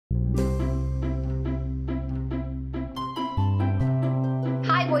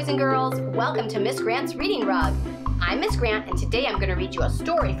boys and girls. Welcome to Miss Grant's Reading Rug. I'm Miss Grant, and today I'm going to read you a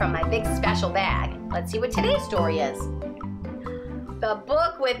story from my big special bag. Let's see what today's story is. The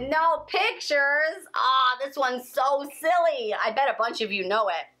book with no pictures. This one's so silly. I bet a bunch of you know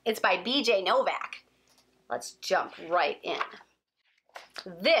it. It's by Novak. Let's jump right in.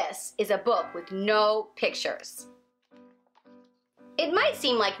 This is a book with no pictures. It might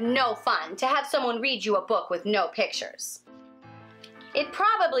seem like no fun to have someone read you a book with no pictures. It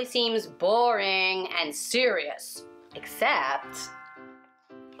probably seems boring and serious, except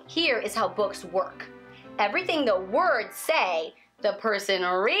here is how books work. Everything the words say, the person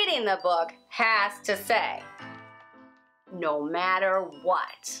reading the book has to say, no matter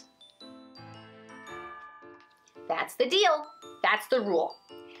what. That's the deal. That's the rule.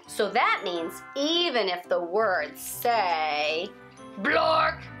 So that means even if the words say,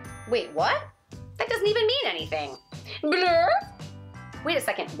 BLORK. Wait, what? That doesn't even mean anything. BLUURF? Wait a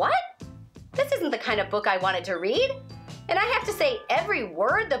second, what? This isn't the kind of book I wanted to read. And I have to say every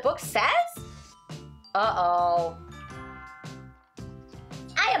word the book says? Uh-oh.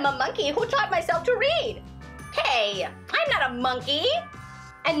 I am a monkey who taught myself to read. Hey, I'm not a monkey.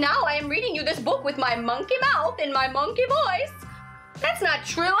 And now I am reading you this book with my monkey mouth and my monkey voice. That's not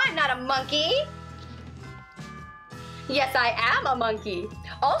true, I'm not a monkey. Yes, I am a monkey.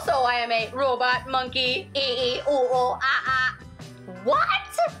 Also, I am a robot monkey. E-e-o-o-ah-ah.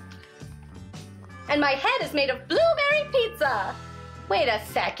 What? And my head is made of blueberry pizza. Wait a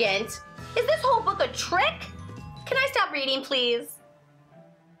second. Is this whole book a trick? Can I stop reading, please?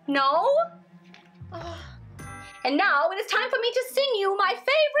 No? And now it is time for me to sing you my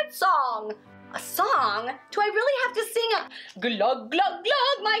favorite song. A song? Do I really have to sing a glug, glug,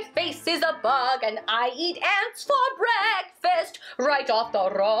 glug, my face is a bug and I eat ants for breakfast right off the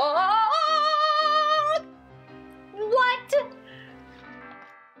rug? What?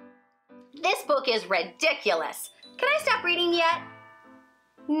 This book is ridiculous. Can I stop reading yet?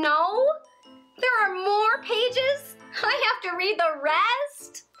 No? There are more pages? I have to read the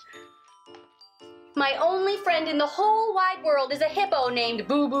rest? My only friend in the whole wide world is a hippo named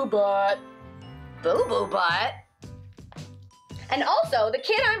Boo Boo Butt. Boo Boo Butt? And also, the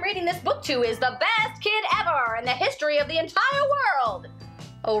kid I'm reading this book to is the best kid ever in the history of the entire world.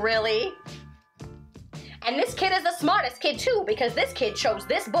 Oh, really? And this kid is the smartest kid too, because this kid chose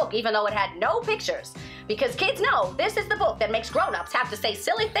this book even though it had no pictures. Because kids know this is the book that makes grown-ups have to say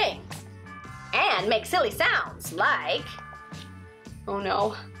silly things. And make silly sounds, like... Oh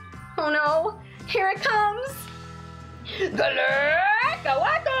no. Oh no. Here it comes. Galak,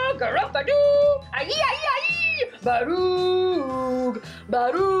 gawaka, garafadoo, ayi, baroog,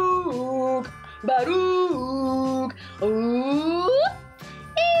 baroog, baroog, ooh,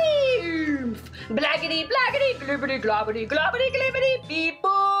 eef, blaggity, blaggity, glibbity, globbity, globbity, glibbity, beep,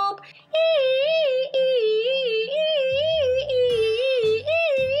 boop,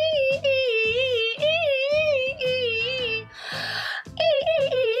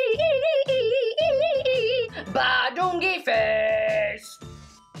 Badungi face.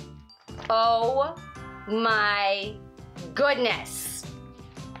 Oh my goodness.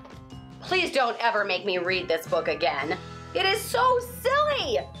 Please don't ever make me read this book again. It is so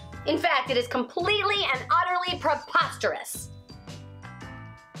silly. In fact, it is completely and utterly preposterous.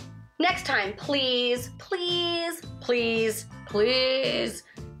 Next time, please, please, please, please,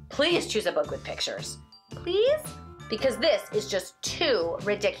 please choose a book with pictures. Please? Because this is just too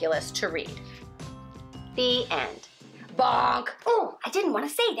ridiculous to read. The end. Bonk! Oh, I didn't want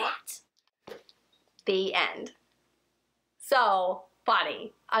to say that. The end. So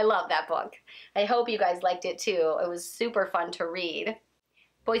funny. I love that book. I hope you guys liked it too. It was super fun to read.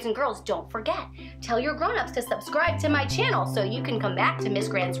 Boys and girls, don't forget, tell your grown-ups to subscribe to my channel so you can come back to Miss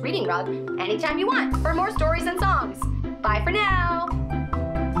Grant's Reading Rug anytime you want for more stories and songs. Bye for now.